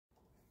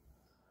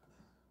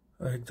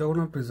A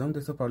hexagonal prism,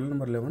 this is a problem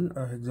number 11.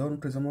 A hexagonal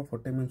prism of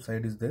 40 mm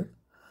side is there.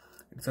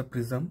 It's a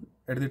prism.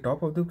 At the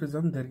top of the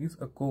prism there is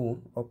a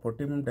cone of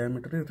 40 mm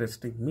diameter is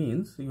resting.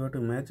 Means you have to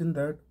imagine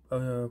that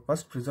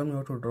first prism you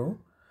have to draw.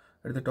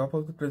 At the top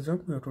of the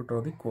prism you have to draw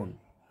the cone.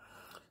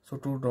 So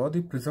to draw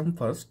the prism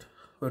first,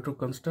 we have to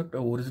construct a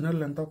original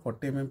length of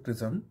 40 mm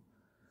prism,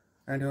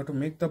 and you have to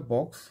make the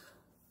box.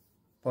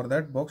 For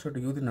that box you have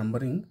to use the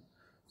numbering.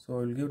 So I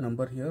will give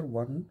number here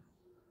 1,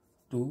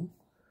 2,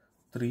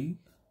 3,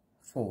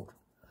 4,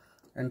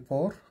 and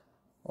for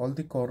all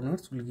the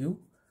corners will give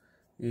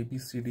A, B,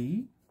 C, D,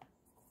 E.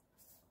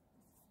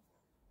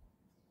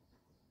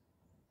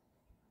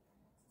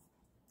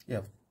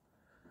 F.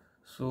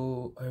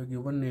 So I have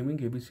given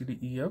naming A, B, C, D,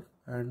 E, F,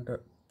 and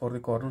for the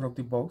corner of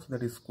the box,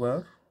 that is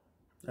square,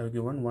 I have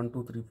given 1,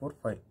 2, 3, 4,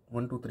 5.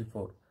 1, 2, 3,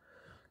 4.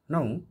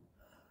 Now, we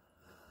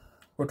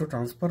have to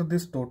transfer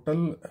this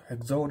total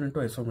hexagon into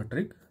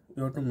isometric.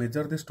 You have to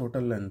measure this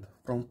total length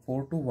from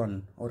 4 to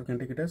 1, or you can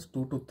take it as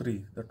 2 to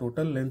 3. The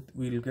total length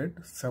we will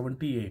get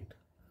 78.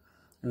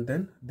 And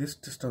then this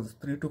distance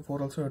 3 to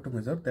 4 also you have to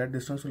measure. That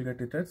distance will get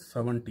it at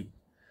 70.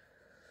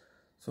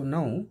 So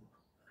now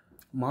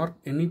mark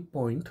any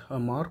point,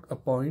 mark a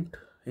point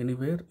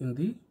anywhere in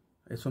the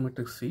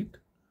isometric sheet.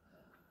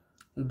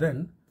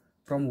 Then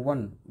from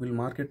 1 we'll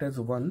mark it as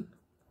 1.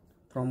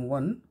 From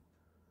 1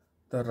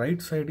 the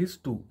right side is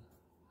 2.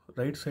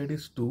 Right side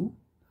is 2.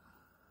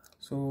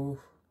 So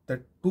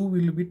that 2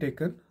 will be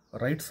taken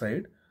right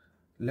side.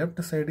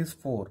 Left side is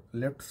 4.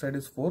 Left side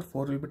is 4.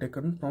 4 will be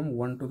taken from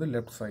 1 to the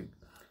left side.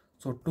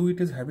 So 2 it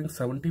is having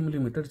 70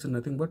 millimeters. It's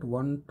nothing but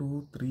 1,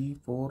 2, 3,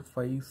 4,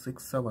 5,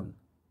 6, 7.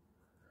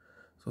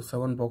 So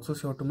 7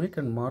 boxes you have to make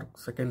and mark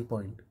second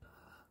point.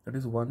 That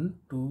is 1,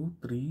 2,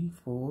 3,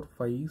 4,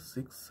 5,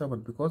 6, 7.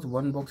 Because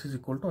one box is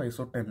equal to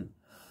ISO 10.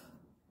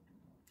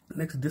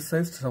 Next this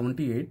side is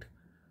 78.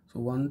 So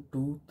 1,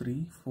 2,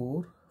 3,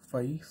 4,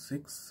 5,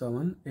 6,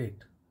 7, 8.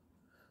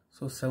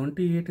 So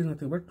 78 is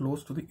nothing but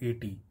close to the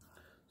 80.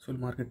 So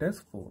we'll mark it as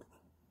 4.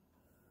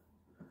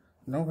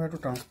 Now we have to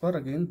transfer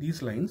again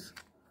these lines.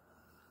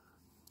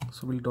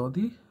 So we'll draw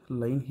the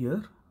line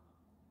here.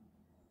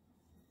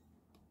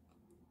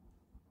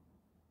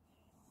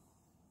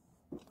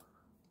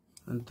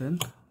 And then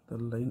the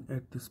line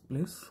at this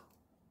place.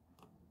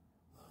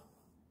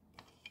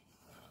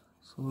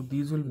 So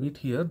these will meet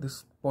here.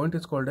 This point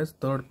is called as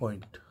third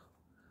point.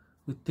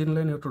 With thin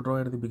line you have to draw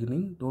at the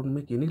beginning. Don't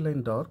make any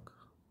line dark.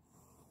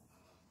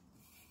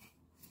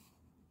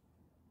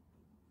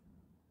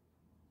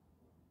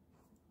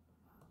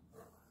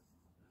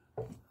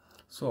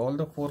 So all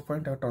the 4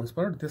 points are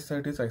transferred. This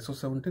side is ISO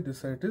 70, this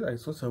side is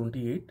ISO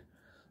 78.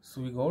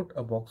 So we got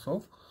a box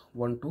of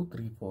 1, 2,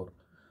 3, 4.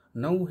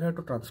 Now we have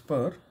to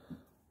transfer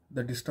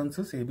the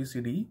distances A, B,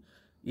 C, D.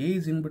 A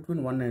is in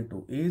between 1 and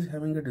 2. A is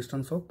having a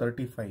distance of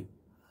 35.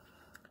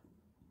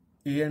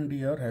 A and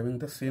D are having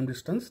the same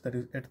distance, that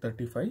is at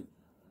 35.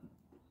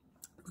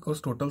 Because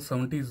total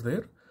 70 is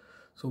there.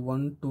 So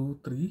 1, 2,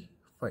 3,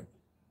 5.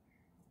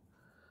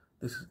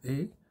 This is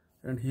A.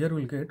 And here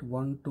we'll get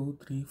 1, 2,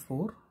 3,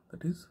 4.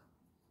 That is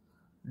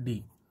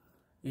D.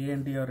 A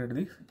and D are at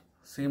the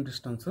same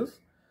distances.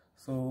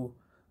 So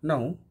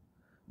now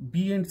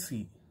B and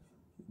C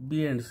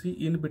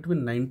in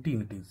between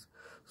 19 it is.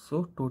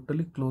 So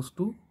totally close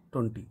to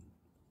 20.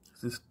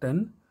 This is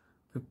 10,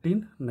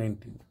 15,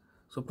 19.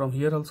 So from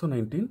here also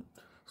 19.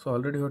 So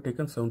already we have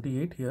taken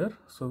 78 here.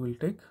 So we'll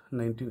take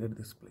 19 at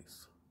this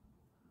place.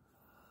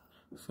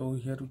 So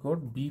here we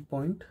got B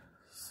point,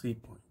 C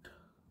point.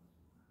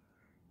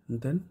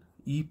 And then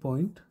E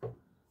point,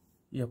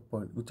 F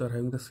point, which are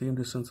having the same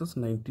distances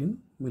 19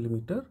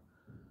 millimeter.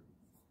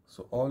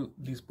 So all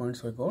these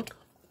points I got.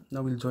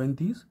 Now we'll join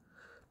these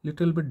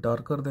little bit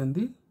darker than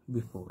the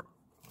before.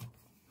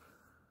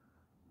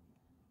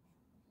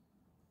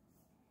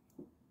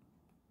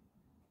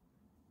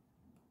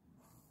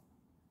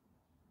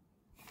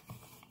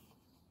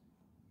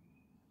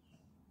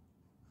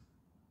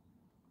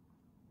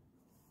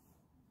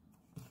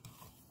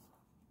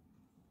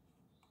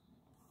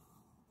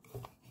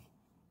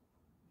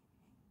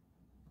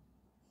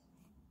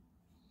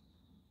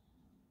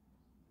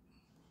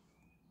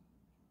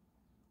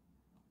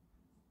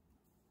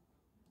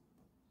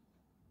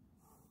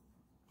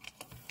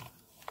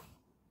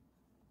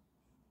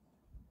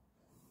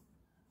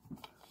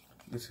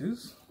 This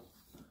is,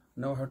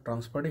 now I have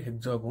transferred a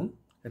hexagon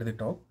at the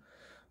top.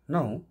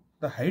 Now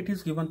the height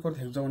is given for the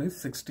hexagon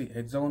is 60.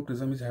 Hexagon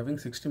prism is having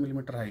 60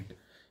 millimeter height.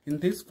 In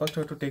this first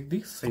I have to take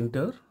the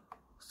center.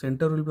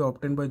 Center will be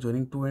obtained by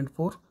joining 2 and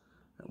 4,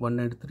 1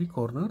 and 3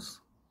 corners.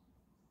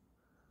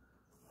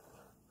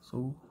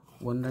 So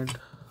 1 and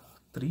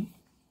 3.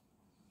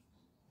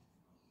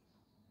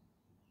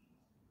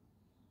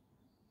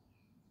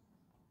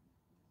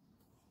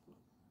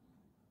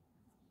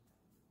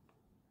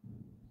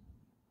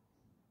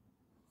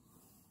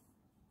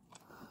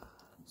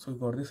 So we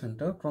got the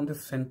center. From the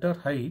center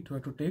height, we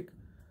have to take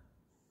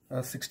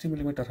 60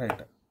 millimeter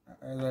height.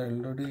 As I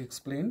already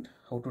explained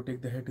how to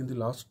take the height in the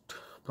last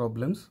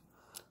problems.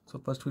 So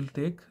first we'll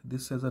take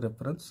this as a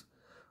reference.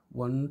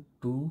 1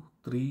 2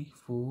 3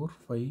 4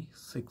 5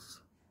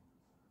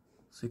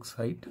 6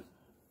 height.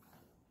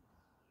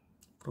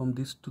 From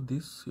this to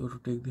this you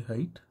have to take the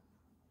height,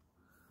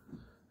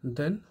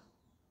 then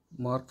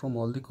mark from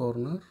all the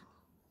corner.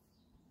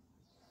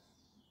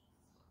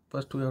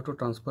 First we have to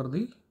transfer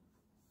the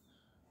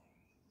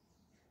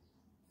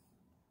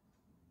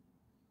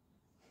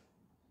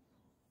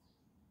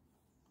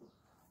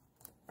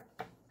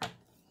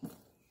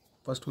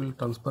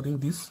transferring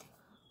these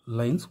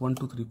lines 1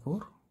 2 3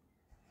 4,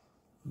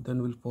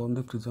 then we'll form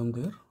the prism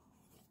there.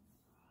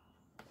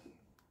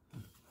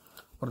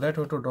 For that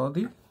we have to draw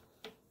the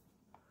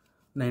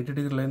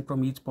 90-degree line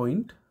from each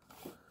point.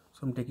 So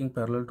I'm taking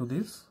parallel to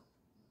this.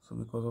 So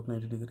because of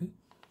 90 degree,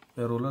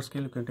 a roller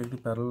scale you can take the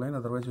parallel line,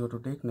 otherwise you have to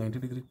take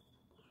 90-degree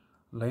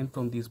line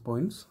from these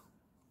points.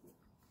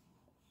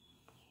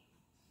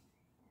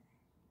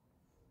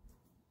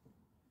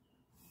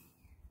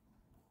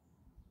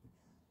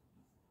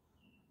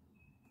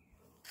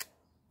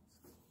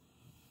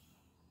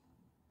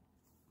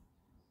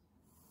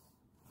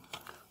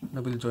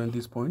 Now we'll join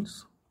these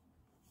points.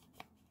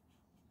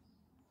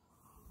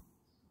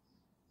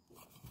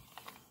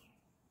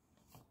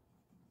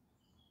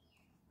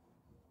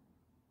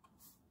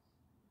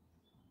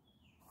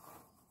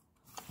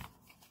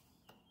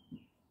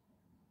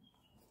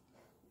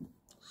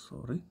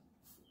 Sorry,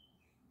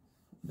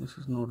 this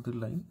is not the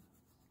line.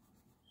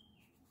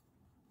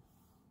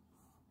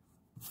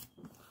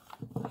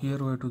 Here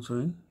we have to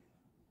join.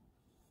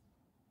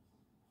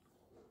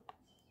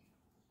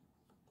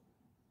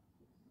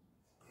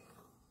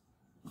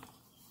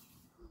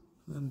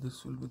 Then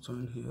this will be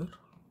joined here.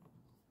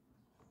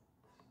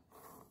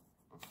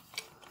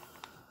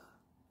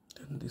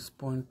 Then this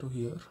point to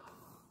here.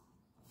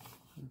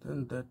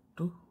 Then that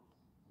to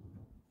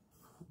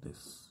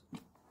this.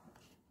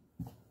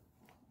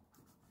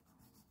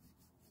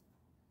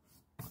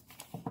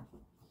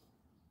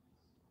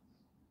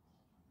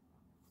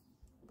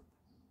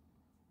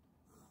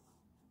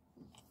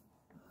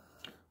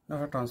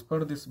 Now I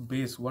transfer this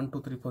base 1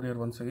 2 3 4 here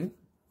once again.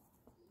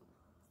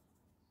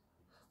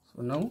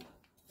 So now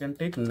you can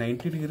take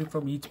 90 degree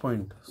from each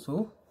point.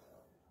 So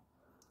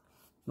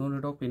no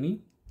need of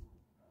any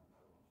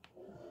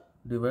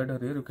divider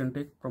here. You can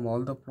take from all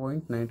the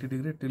point 90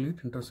 degree till it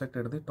intersect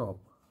at the top.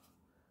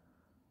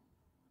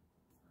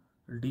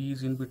 D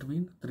is in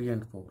between 3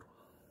 and 4.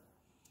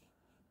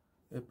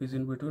 F is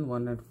in between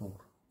 1 and 4.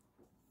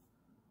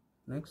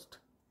 Next,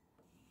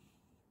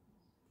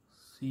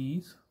 C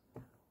is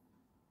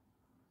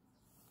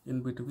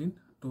in between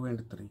 2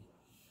 and 3.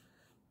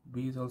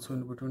 B is also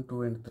in between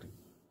 2 and 3.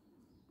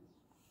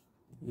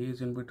 A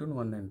is in between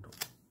 1 and 2.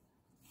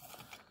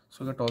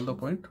 So get all the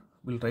point.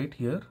 We'll write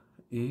here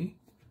A,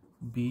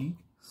 B,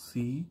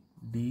 C,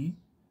 D,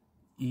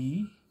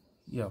 E,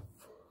 F.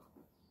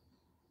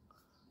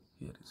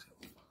 Here is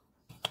F.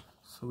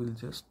 So we'll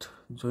just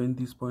join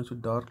these points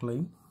with dark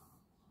line.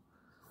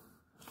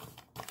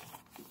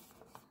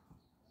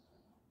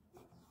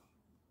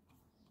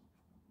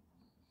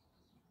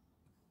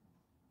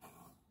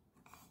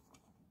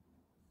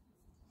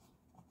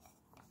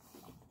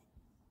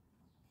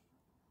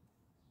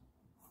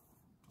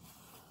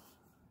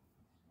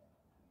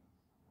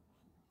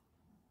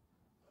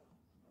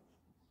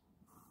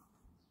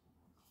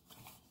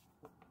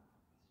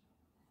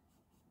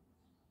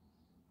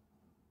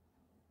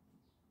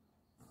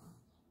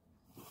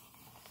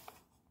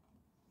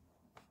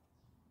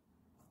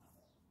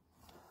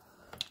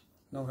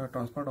 Now we have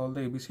transferred all the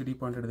ABCD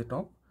point at the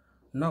top.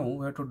 Now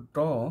we have to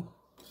draw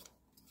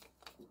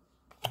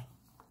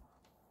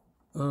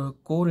a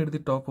cone at the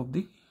top of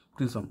the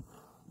prism.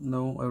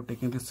 Now I have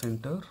taken the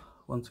center.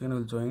 Once again I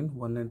will join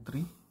 1 and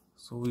 3.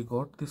 So we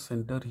got the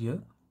center here.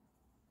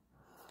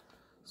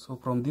 So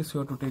from this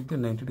you have to take the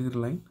 90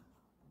 degree line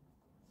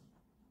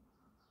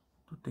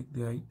to take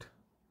the height.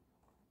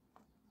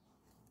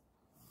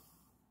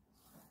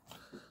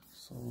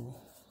 So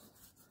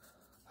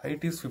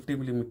height is 50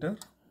 millimeter.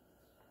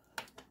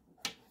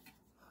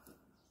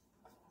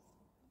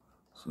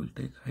 So we'll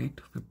take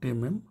height 50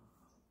 mm.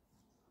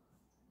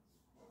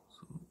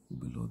 So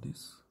below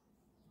this,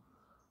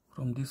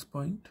 from this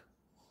point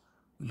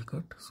we'll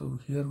cut. So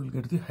here we'll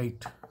get the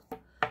height.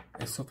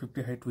 S of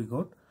 50 height we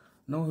got.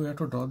 Now we have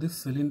to draw this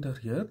cylinder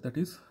here, that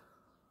is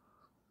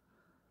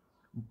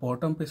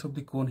bottom face of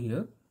the cone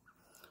here.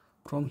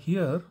 From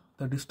here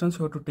the distance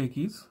you have to take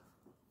is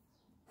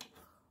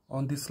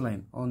on this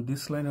line. On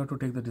this line you have to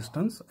take the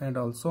distance, and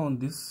also on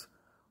this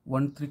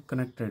 1 3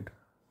 connected.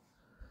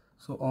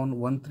 So on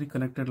 1 3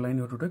 connected line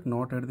you have to take,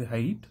 not at the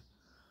height.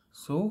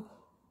 So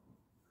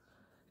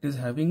it is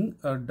having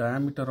a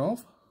diameter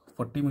of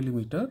 40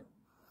 millimeter,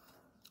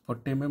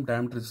 40 mm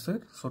diameter is there.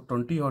 So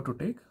 20 you have to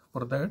take.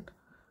 For that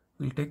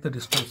we'll take the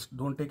distance.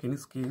 Don't take any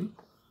scale.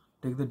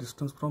 Take the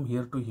distance from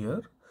here to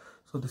here.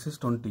 So this is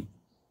 20.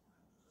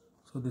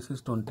 So this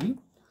is 20.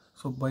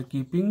 So by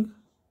keeping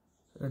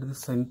at the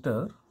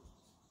center,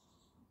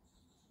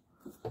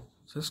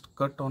 just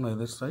cut on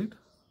either side.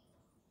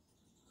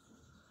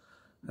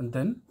 And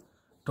then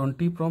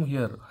 20 from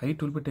here,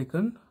 height will be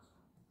taken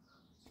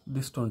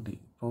this 20.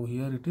 From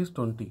here it is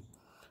 20,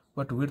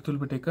 but width will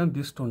be taken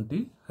this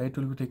 20, height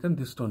will be taken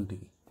this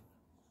 20.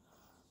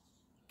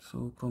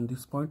 So from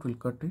this point we'll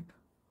cut it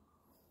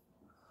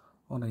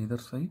on either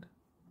side.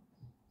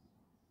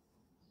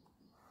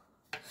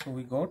 So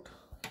we got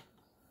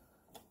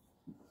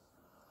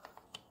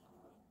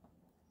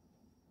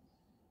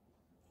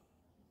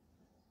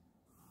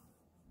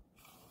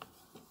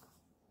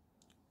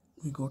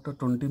a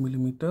 20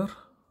 millimeter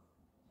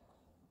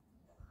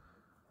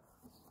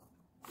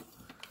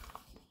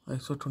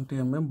ISO 20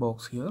 mm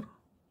box here.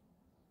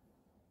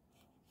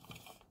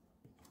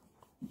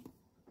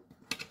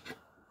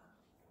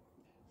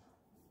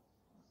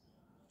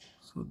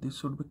 So this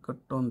should be cut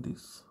on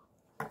this.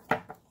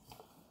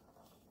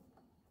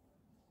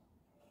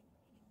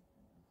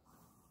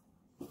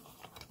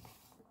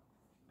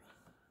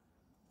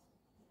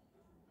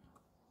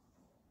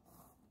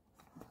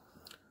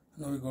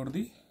 Now we got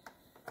the,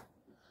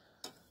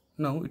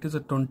 now it is a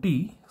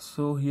 20,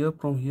 so here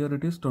from here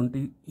it is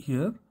 20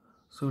 here,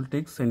 so we'll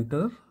take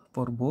center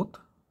for both.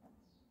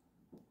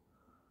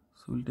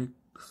 So we'll take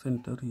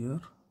center here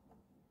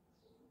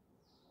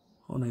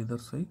on either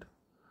side,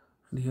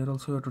 and here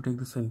also you have to take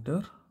the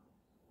center,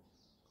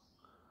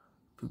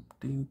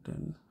 15,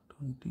 10,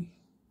 20.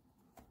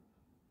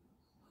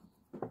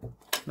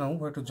 Now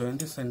we have to join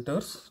the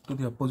centers to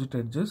the opposite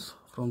edges.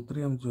 From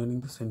 3 I am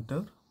joining the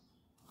center.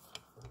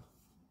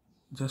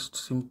 Just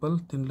simple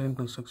thin line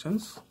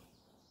constructions.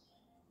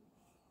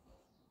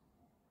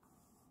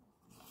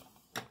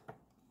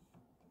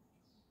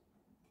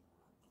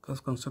 Because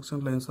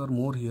construction lines are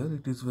more here,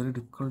 it is very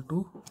difficult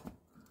to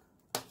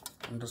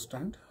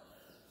understand.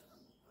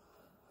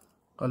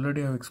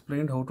 Already I have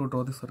explained how to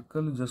draw the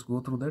circle. Just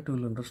go through that, you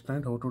will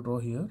understand how to draw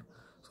here.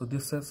 So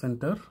this says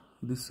center,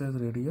 this says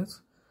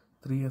radius,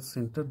 3 as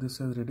center, this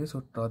says radius,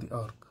 so draw the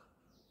arc.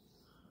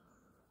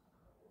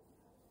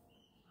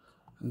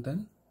 And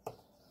then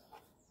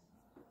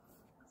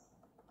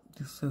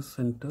this is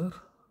center,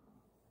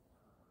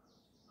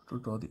 to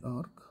draw the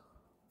arc.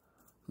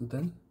 And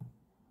then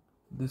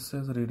this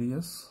says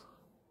radius,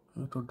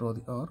 to draw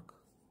the arc.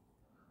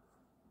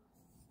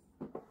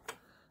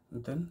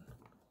 And then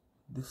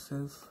this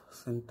says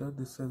center,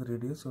 this says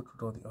radius, to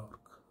draw the arc.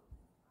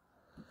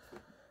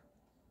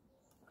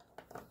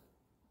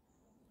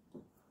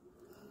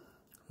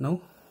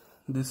 Now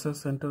this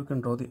says center, you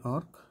can draw the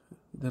arc.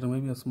 There may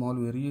be a small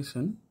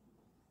variation,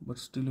 but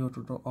still you have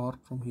to draw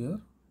arc from here.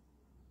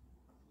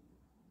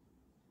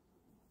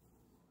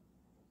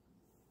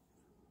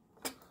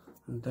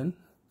 And then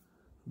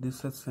this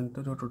says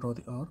center, you have to draw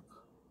the arc.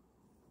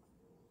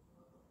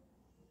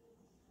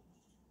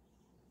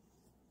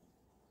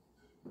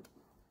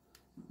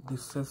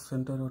 This says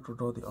center, you have to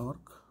draw the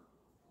arc.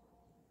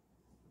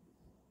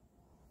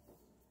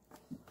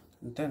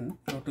 And then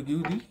you have to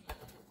give the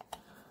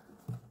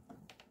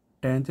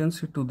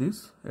tangency to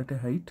this at a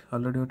height.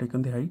 Already you have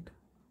taken the height.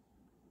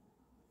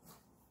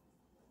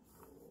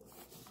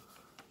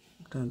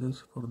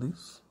 Tangency for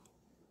this.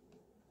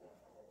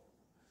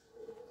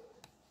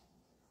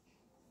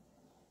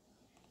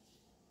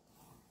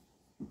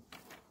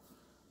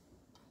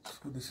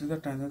 So this is the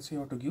tangency you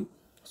have to give,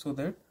 so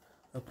that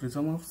a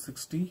prism of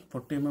 40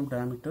 mm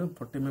diameter,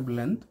 40 mm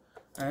length,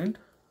 and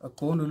a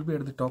cone will be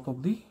at the top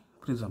of the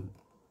prism.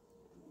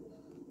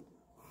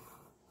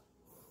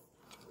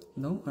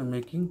 Now I am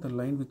making the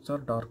line which are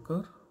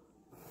darker,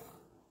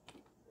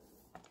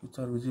 which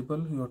are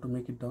visible, you have to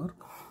make it dark.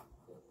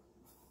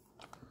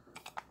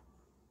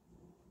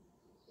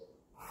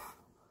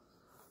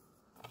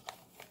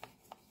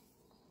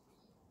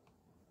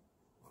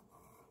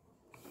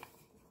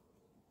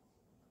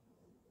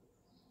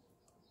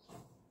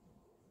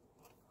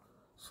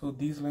 So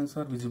these lines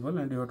are visible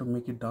and you have to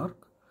make it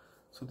dark.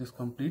 So this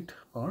complete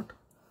part,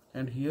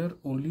 and here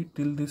only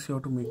till this you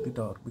have to make the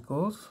dark,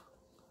 because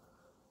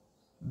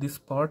this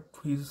part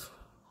is,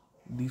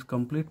 this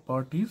complete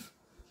part is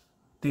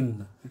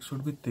thin. It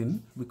should be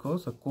thin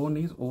because a cone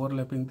is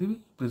overlapping the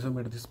prism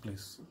at this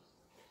place.